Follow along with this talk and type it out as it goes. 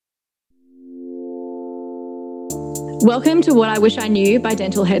Welcome to What I Wish I Knew by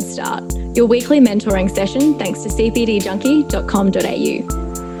Dental Head Start, your weekly mentoring session thanks to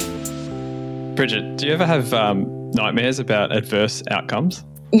cpdjunkie.com.au. Bridget, do you ever have nightmares about adverse outcomes?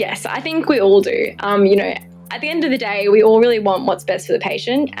 Yes, I think we all do. At the end of the day, we all really want what's best for the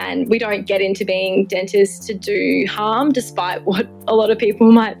patient, and we don't get into being dentists to do harm, despite what a lot of people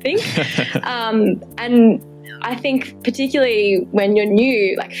might think. And I think particularly when you're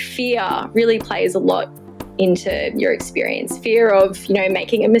new, like fear really plays a lot into your experience, fear of,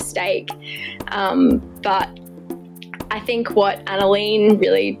 making a mistake. But I think what Annalene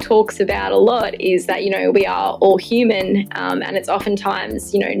really talks about a lot is that, we are all human, and it's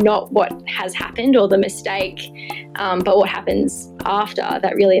oftentimes, not what has happened or the mistake, but what happens after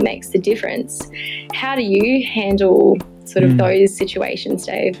that really makes the difference. How do you handle sort of those situations,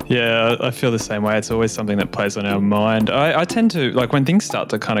 Dave? Yeah, I feel the same way. It's always something that plays on our mind. I tend to, like when things start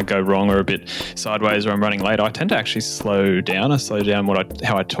to kind of go wrong or a bit sideways or I'm running late, I tend to actually slow down. I slow down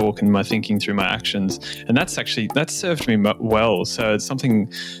how I talk and my thinking through my actions. And that's served me well. So it's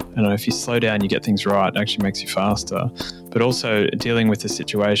something, if you slow down, you get things right, it actually makes you faster. But also dealing with the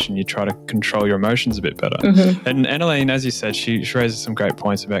situation, you try to control your emotions a bit better. Mm-hmm. And Annalene, as you said, she raises some great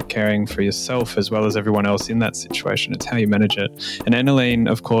points about caring for yourself as well as everyone else in that situation. It's how you manage it. And Annalene,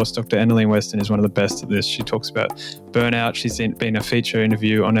 of course, Dr. Annalene Weston is one of the best at this. She talks about burnout. She's been a feature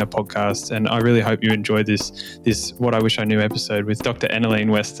interview on our podcast. And I really hope you enjoyed this What I Wish I Knew episode with Dr. Annalene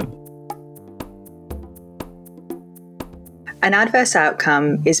Weston. An adverse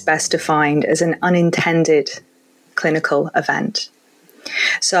outcome is best defined as an unintended clinical event.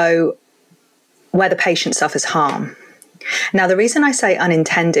 So where the patient suffers harm. Now, the reason I say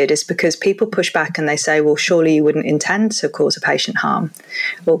unintended is because people push back and they say, well, surely you wouldn't intend to cause a patient harm.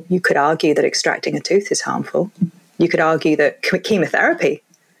 Well, you could argue that extracting a tooth is harmful. You could argue that chemotherapy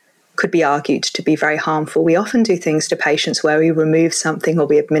could be argued to be very harmful. We often do things to patients where we remove something or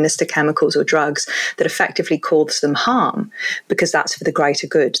we administer chemicals or drugs that effectively cause them harm because that's for the greater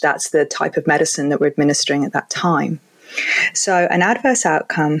good. That's the type of medicine that we're administering at that time. So an adverse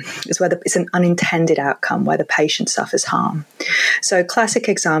outcome is where it's an unintended outcome where the patient suffers harm. So classic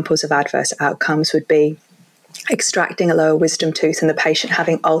examples of adverse outcomes would be extracting a lower wisdom tooth and the patient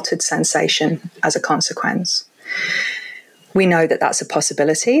having altered sensation as a consequence. We know that that's a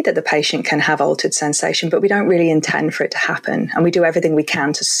possibility, that the patient can have altered sensation, but we don't really intend for it to happen. And we do everything we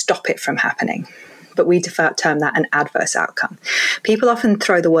can to stop it from happening. But we term that an adverse outcome. People often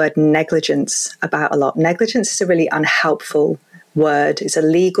throw the word negligence about a lot. Negligence is a really unhelpful word. It's a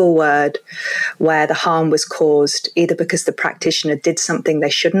legal word where the harm was caused either because the practitioner did something they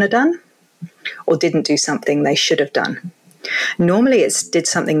shouldn't have done or didn't do something they should have done. Normally it's did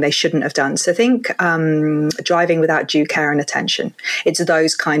something they shouldn't have done. So think driving without due care and attention. It's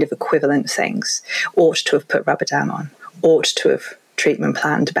those kind of equivalent things. Ought to have put rubber dam on. Ought to have treatment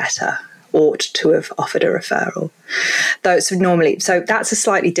planned better. Ought to have offered a referral. So that's a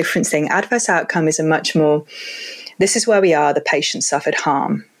slightly different thing. Adverse outcome is a much more, this is where we are, the patient suffered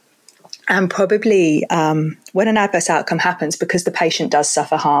harm. And probably when an adverse outcome happens, because the patient does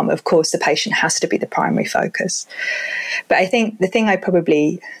suffer harm, of course, the patient has to be the primary focus. But I think the thing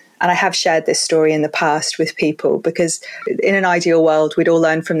and I have shared this story in the past with people, because in an ideal world, we'd all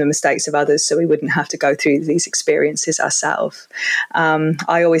learn from the mistakes of others so we wouldn't have to go through these experiences ourselves.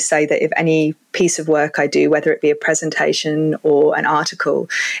 I always say that if any piece of work I do, whether it be a presentation or an article,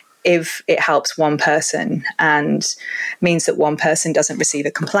 if it helps one person and means that one person doesn't receive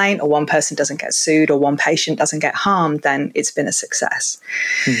a complaint or one person doesn't get sued or one patient doesn't get harmed, then it's been a success.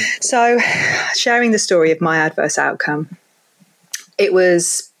 So sharing the story of my adverse outcome,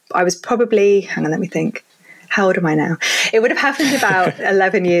 I was probably, hang on, let me think. How old am I now? It would have happened about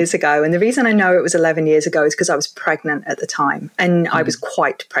 11 years ago. And the reason I know it was 11 years ago is because I was pregnant at the time. And I was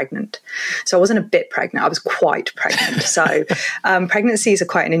quite pregnant. So I wasn't a bit pregnant. I was quite pregnant. So pregnancies are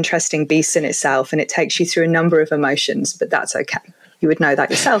quite an interesting beast in itself. And it takes you through a number of emotions. But that's okay. You would know that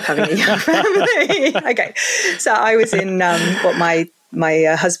yourself, having a young family. Okay. So I was in what my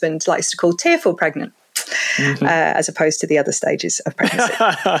husband likes to call tearful pregnant. As opposed to the other stages of pregnancy.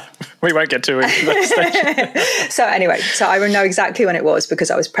 We won't get to it. That stage. So anyway, I know exactly when it was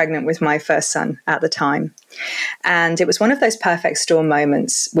because I was pregnant with my first son at the time. And it was one of those perfect storm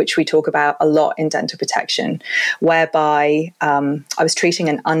moments, which we talk about a lot in dental protection, whereby I was treating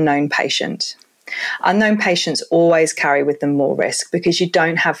an unknown patient. Unknown patients always carry with them more risk because you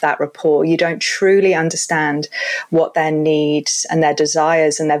don't have that rapport. You don't truly understand what their needs and their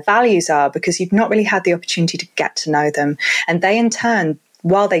desires and their values are because you've not really had the opportunity to get to know them. And they in turn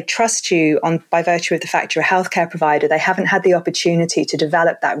while they trust you by virtue of the fact you're a healthcare provider, they haven't had the opportunity to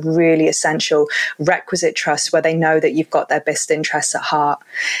develop that really essential requisite trust where they know that you've got their best interests at heart.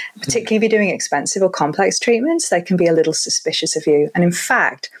 Particularly if you're doing expensive or complex treatments, they can be a little suspicious of you. And in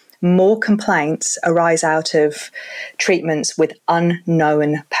fact, more complaints arise out of treatments with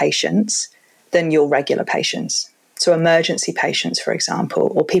unknown patients than your regular patients. So emergency patients, for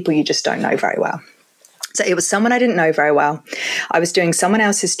example, or people you just don't know very well. So it was someone I didn't know very well. I was doing someone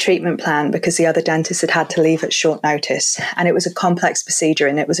else's treatment plan because the other dentist had to leave at short notice. And it was a complex procedure,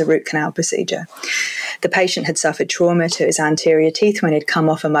 and it was a root canal procedure. The patient had suffered trauma to his anterior teeth when he'd come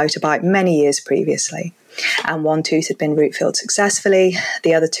off a motorbike many years previously. And one tooth had been root filled successfully.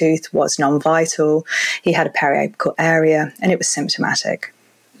 The other tooth was non-vital. He had a periapical area, and it was symptomatic.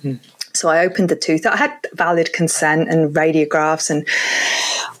 So I opened the tooth. I had valid consent and radiographs and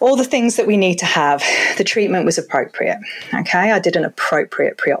all the things that we need to have. The treatment was appropriate. Okay, I did an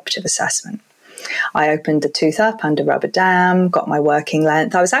appropriate preoperative assessment. I opened the tooth up under rubber dam, got my working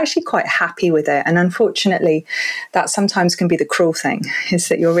length. I was actually quite happy with it. And unfortunately, that sometimes can be the cruel thing, is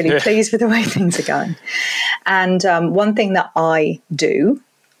that you're really pleased with the way things are going. And one thing that I do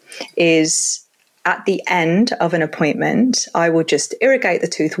is at the end of an appointment, I will just irrigate the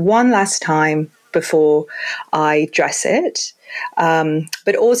tooth one last time before I dress it.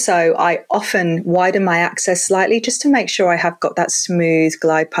 But also I often widen my access slightly just to make sure I have got that smooth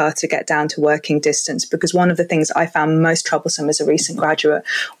glide path to get down to working distance, because one of the things I found most troublesome as a recent graduate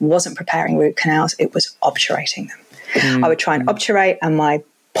wasn't preparing root canals, it was obturating them. I would try and obturate and my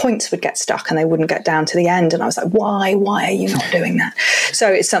points would get stuck and they wouldn't get down to the end. And I was like, why are you not doing that?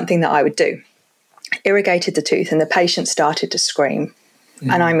 So it's something that I would do. Irrigated the tooth and the patient started to scream.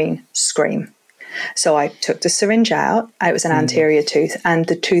 And I mean scream. So I took the syringe out. It was an anterior tooth, and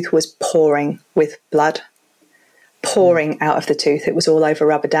the tooth was pouring with blood, pouring out of the tooth. It was all over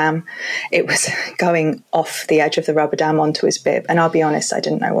rubber dam. It was going off the edge of the rubber dam onto his bib. And I'll be honest, I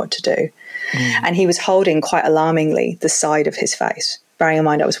didn't know what to do. And he was holding, quite alarmingly, the side of his face. Bearing in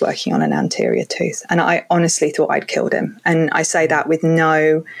mind I was working on an anterior tooth. And I honestly thought I'd killed him. And I say that with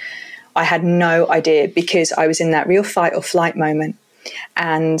I had no idea, because I was in that real fight or flight moment.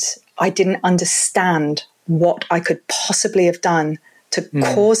 And I didn't understand what I could possibly have done to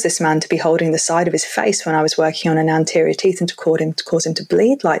cause this man to be holding the side of his face when I was working on an anterior teeth, and to cause him to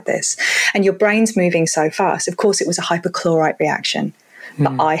bleed like this. And your brain's moving so fast. Of course, it was a hypochlorite reaction,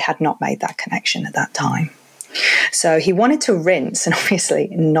 but I had not made that connection at that time. So he wanted to rinse, and obviously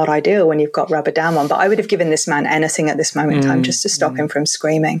not ideal when you've got rubber dam on, but I would have given this man anything at this moment in time just to stop him from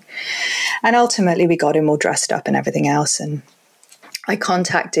screaming. And ultimately we got him all dressed up and everything else, and I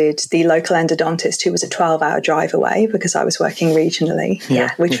contacted the local endodontist, who was a 12-hour drive away because I was working regionally,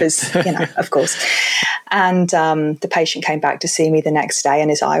 which was, of course. And the patient came back to see me the next day, and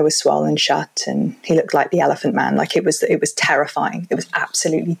his eye was swollen shut, and he looked like the Elephant Man. Like it was terrifying. It was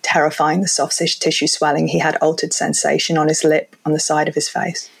absolutely terrifying, the soft tissue swelling. He had altered sensation on his lip, on the side of his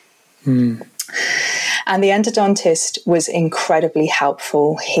face. And the endodontist was incredibly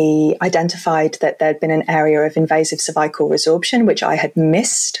helpful. He identified that there'd been an area of invasive cervical resorption, which I had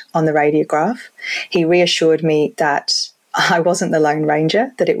missed on the radiograph. He reassured me that I wasn't the Lone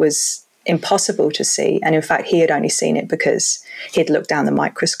Ranger, that it was impossible to see. And in fact, he had only seen it because he'd looked down the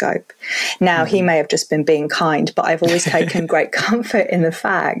microscope. Now, he may have just been being kind, but I've always taken great comfort in the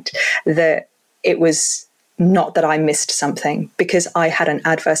fact that it was not that I missed something, because I had an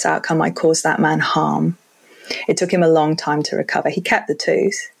adverse outcome. I caused that man harm. It took him a long time to recover. He kept the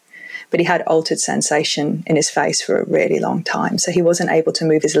tooth, but he had altered sensation in his face for a really long time. So he wasn't able to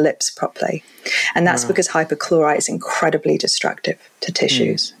move his lips properly. And that's because hypochlorite is incredibly destructive to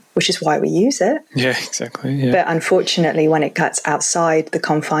tissues, which is why we use it. Yeah, exactly. Yeah. But unfortunately, when it gets outside the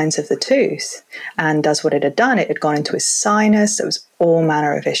confines of the tooth and does what it had done, it had gone into his sinus. There was all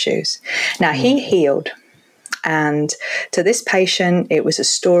manner of issues. Now, he healed. And to this patient, it was a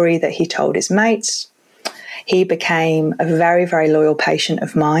story that he told his mates. He became a very, very loyal patient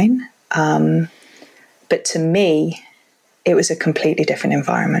of mine. But to me, it was a completely different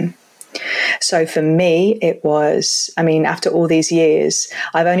environment. So for me, it was, after all these years,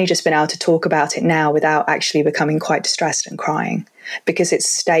 I've only just been able to talk about it now without actually becoming quite distressed and crying, because it's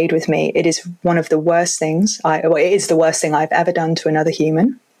stayed with me. It is one of the worst things. It is the worst thing I've ever done to another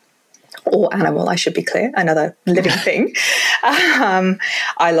human. Or animal, I should be clear, another living thing.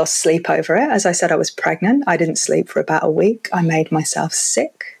 I lost sleep over it. As I said, I was pregnant. I didn't sleep for about a week. I made myself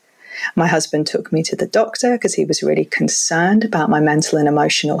sick. My husband took me to the doctor because he was really concerned about my mental and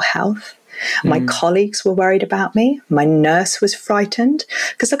emotional health. My colleagues were worried about me. My nurse was frightened,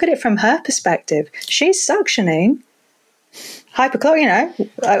 because look at it from her perspective. She's suctioning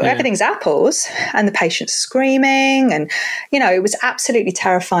everything's apples, and the patient's screaming, and it was absolutely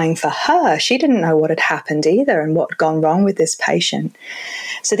terrifying for her. She didn't know what had happened either and what had gone wrong with this patient.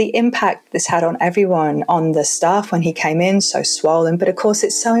 So the impact this had on everyone, on the staff when he came in, so swollen. But of course,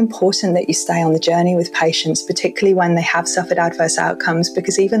 it's so important that you stay on the journey with patients, particularly when they have suffered adverse outcomes,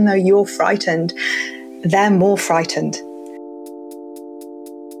 because even though you're frightened, they're more frightened.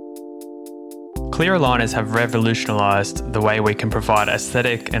 Clear aligners have revolutionised the way we can provide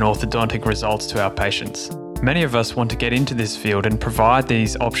aesthetic and orthodontic results to our patients. Many of us want to get into this field and provide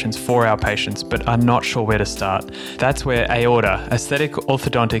these options for our patients, but are not sure where to start. That's where Aorta, Aesthetic,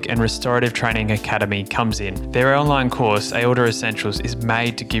 Orthodontic and Restorative Training Academy comes in. Their online course, Aorta Essentials, is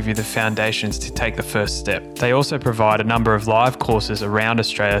made to give you the foundations to take the first step. They also provide a number of live courses around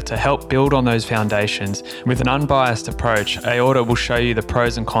Australia to help build on those foundations. With an unbiased approach, Aorta will show you the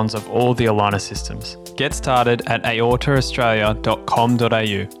pros and cons of all the aligner systems. Get started at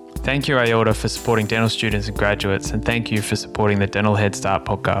aortaaustralia.com.au. Thank you, Aorta, for supporting dental students and graduates, and thank you for supporting the Dental Head Start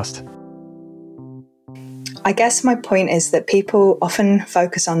podcast. I guess my point is that people often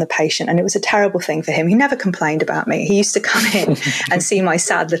focus on the patient, and it was a terrible thing for him. He never complained about me. He used to come in and see my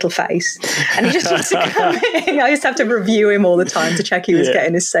sad little face, and he just used to come in. I used to have to review him all the time to check he was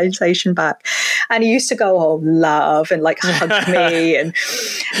getting his sensation back. And he used to go, "Oh, love," and like hug me, and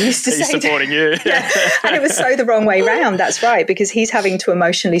he used to he's say, supporting you. And it was so the wrong way round. That's right, because he's having to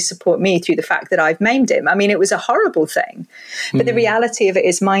emotionally support me through the fact that I've maimed him. I mean, it was a horrible thing, but the reality of it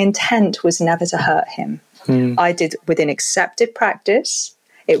is my intent was never to hurt him. I did within accepted practice.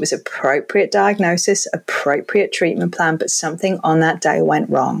 It was appropriate diagnosis, appropriate treatment plan, but something on that day went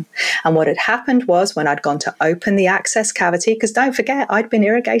wrong. And what had happened was when I'd gone to open the access cavity, because don't forget, I'd been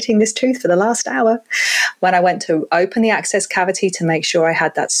irrigating this tooth for the last hour. When I went to open the access cavity to make sure I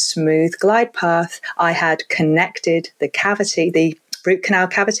had that smooth glide path, I had connected the cavity, the root canal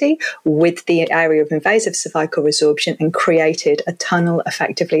cavity, with the area of invasive cervical resorption and created a tunnel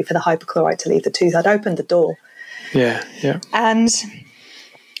effectively for the hypochlorite to leave the tooth. I'd opened the door. Yeah. And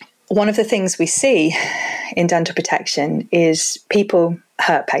one of the things we see in dental protection is people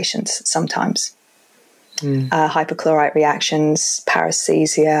hurt patients sometimes. Hypochlorite reactions,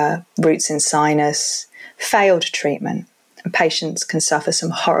 paresthesia, roots in sinus, failed treatment. And patients can suffer some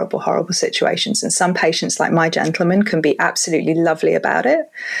horrible, horrible situations. And some patients, like my gentleman, can be absolutely lovely about it.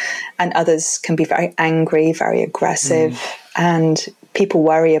 And others can be very angry, very aggressive. And people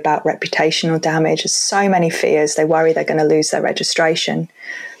worry about reputational damage. There's so many fears. They worry they're going to lose their registration.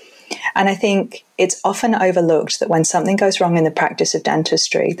 And I think it's often overlooked that when something goes wrong in the practice of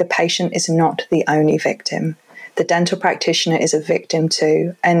dentistry, the patient is not the only victim. The dental practitioner is a victim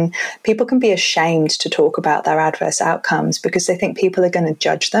too. And people can be ashamed to talk about their adverse outcomes because they think people are going to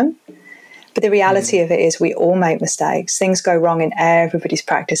judge them. But the reality of it is we all make mistakes. Things go wrong in everybody's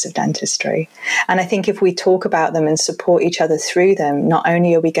practice of dentistry. And I think if we talk about them and support each other through them, not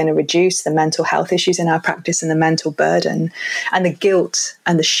only are we going to reduce the mental health issues in our practice and the mental burden and the guilt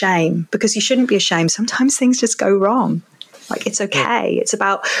and the shame, because you shouldn't be ashamed. Sometimes things just go wrong. Like, it's okay. It's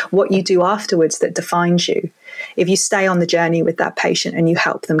about what you do afterwards that defines you. If you stay on the journey with that patient and you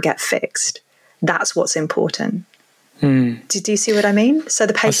help them get fixed, that's what's important. Do you see what I mean? So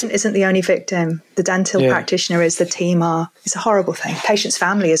the patient isn't the only victim. The dental practitioner is, the team are. It's a horrible thing. Patient's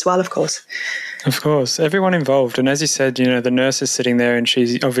family as well, of course. Of course, everyone involved. And as you said, the nurse is sitting there and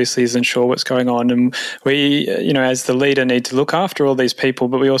she obviously isn't sure what's going on. And we, as the leader, need to look after all these people,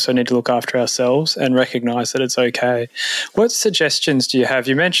 but we also need to look after ourselves and recognise that it's okay. What suggestions do you have?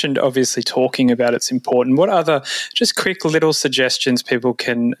 You mentioned obviously talking about it's important. What other just quick little suggestions people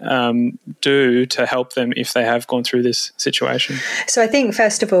can do to help them if they have gone through this situation? So I think,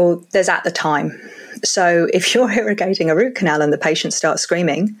 first of all, there's at the time. So if you're irrigating a root canal and the patient starts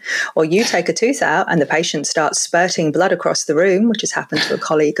screaming, or you take a tooth out and the patient starts spurting blood across the room, which has happened to a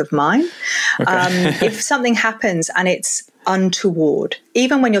colleague of mine, if something happens and it's untoward,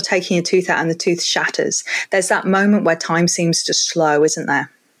 even when you're taking a tooth out and the tooth shatters, there's that moment where time seems to slow, isn't there?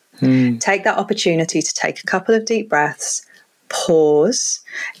 Take that opportunity to take a couple of deep breaths, pause,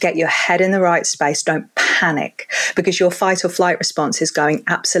 get your head in the right space. Don't panic, because your fight or flight response is going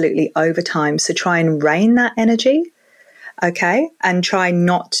absolutely overtime. So try and rein that energy, okay? And try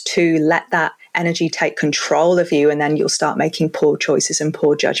not to let that energy take control of you, and then you'll start making poor choices and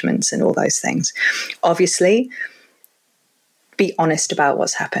poor judgments and all those things. Obviously, be honest about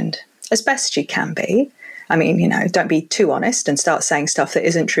what's happened as best you can be. I mean, don't be too honest and start saying stuff that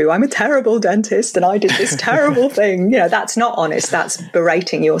isn't true. I'm a terrible dentist and I did this terrible thing. That's not honest. That's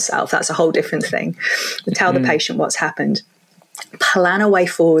berating yourself. That's a whole different thing. Tell the patient what's happened. Plan a way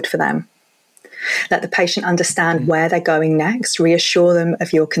forward for them. Let the patient understand where they're going next, reassure them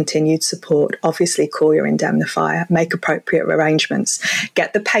of your continued support, obviously call your indemnifier, make appropriate arrangements,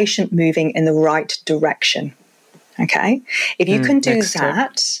 get the patient moving in the right direction. Okay? If you can do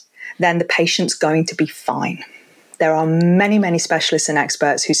that, then the patient's going to be fine. There are many, many specialists and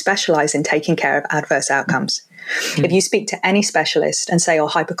experts who specialize in taking care of adverse outcomes. If you speak to any specialist and say,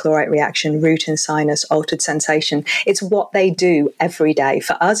 hypochlorite reaction, routine sinus, altered sensation, it's what they do every day.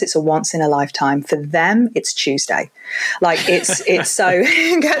 For us, it's a once in a lifetime. For them, it's Tuesday. Like it's so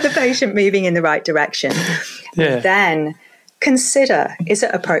get the patient moving in the right direction. Yeah. Then consider, is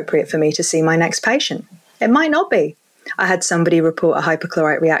it appropriate for me to see my next patient? It might not be. I had somebody report a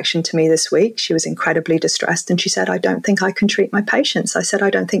hypochlorite reaction to me this week. She was incredibly distressed and she said, I don't think I can treat my patients. I said, I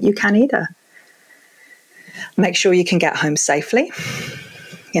don't think you can either. Make sure you can get home safely.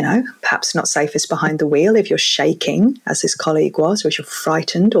 Perhaps not safest behind the wheel if you're shaking, as his colleague was, or if you're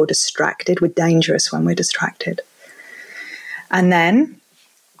frightened or distracted. We're dangerous when we're distracted. And then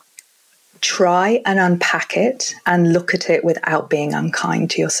try and unpack it and look at it without being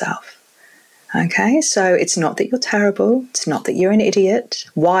unkind to yourself. Okay, so it's not that you're terrible. It's not that you're an idiot.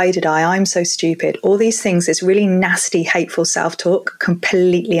 Why did I'm so stupid. All these things, this really nasty, hateful self-talk,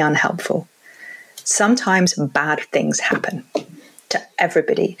 completely unhelpful. Sometimes bad things happen to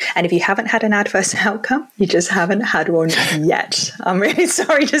everybody. And if you haven't had an adverse outcome, you just haven't had one yet. I'm really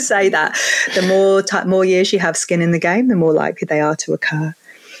sorry to say that. The more years you have skin in the game, the more likely they are to occur.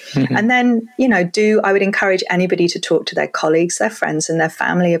 Mm-hmm. And then, I would encourage anybody to talk to their colleagues, their friends and their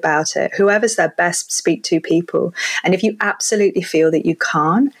family about it. Whoever's their best speak to people. And if you absolutely feel that you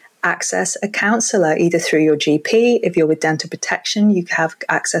can't, access a counsellor, either through your GP. If you're with dental protection, you have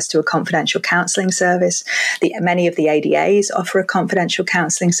access to a confidential counselling service. Many of the ADAs offer a confidential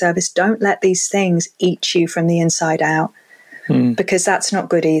counselling service. Don't let these things eat you from the inside out, because that's not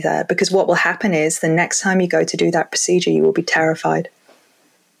good either. Because what will happen is the next time you go to do that procedure, you will be terrified.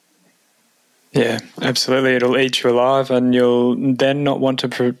 Yeah, absolutely. It'll eat you alive and you'll then not want to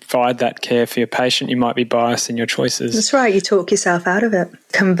provide that care for your patient. You might be biased in your choices. That's right. You talk yourself out of it.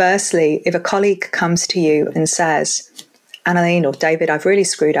 Conversely, if a colleague comes to you and says, Annalene or David, I've really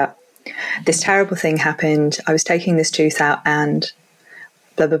screwed up. This terrible thing happened. I was taking this tooth out and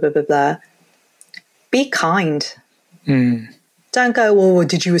blah, blah, blah, blah, blah. Be kind. Don't go,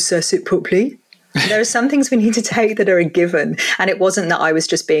 did you assess it properly? There are some things we need to take that are a given. And it wasn't that I was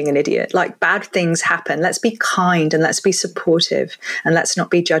just being an idiot. Like, bad things happen. Let's be kind and let's be supportive and let's not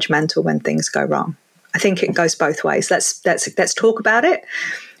be judgmental when things go wrong. I think it goes both ways. Let's talk about it,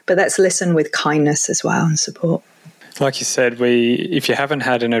 but let's listen with kindness as well and support. Like you said, if you haven't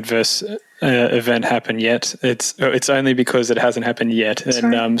had an adverse event happen yet, it's only because it hasn't happened yet.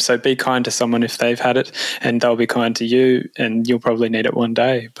 And so be kind to someone if they've had it, and they'll be kind to you, and you'll probably need it one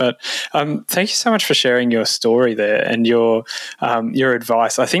day. But thank you so much for sharing your story there and your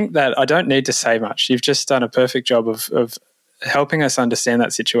advice. I think that I don't need to say much. You've just done a perfect job of helping us understand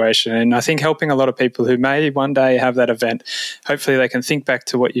that situation. And I think helping a lot of people who may one day have that event, hopefully they can think back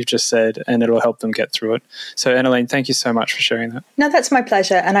to what you've just said and it'll help them get through it. So Annalene, thank you so much for sharing that. No, that's my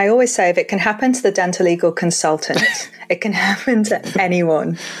pleasure. And I always say, if it can happen to the dental legal consultant, it can happen to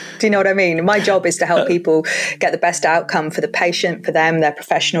anyone. Do you know what I mean? My job is to help people get the best outcome for the patient, for them, their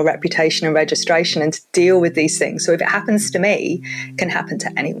professional reputation and registration, and to deal with these things. So if it happens to me, it can happen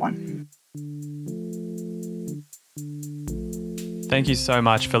to anyone. Thank you so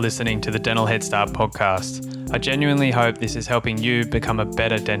much for listening to the Dental Head Start podcast. I genuinely hope this is helping you become a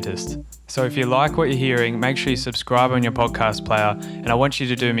better dentist. So if you like what you're hearing, make sure you subscribe on your podcast player, and I want you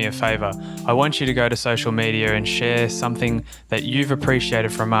to do me a favour. I want you to go to social media and share something that you've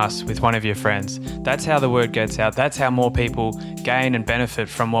appreciated from us with one of your friends. That's how the word gets out. That's how more people gain and benefit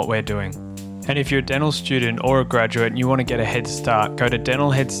from what we're doing. And if you're a dental student or a graduate and you want to get a head start, go to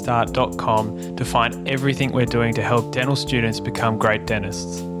dentalheadstart.com to find everything we're doing to help dental students become great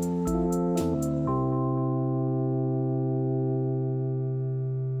dentists.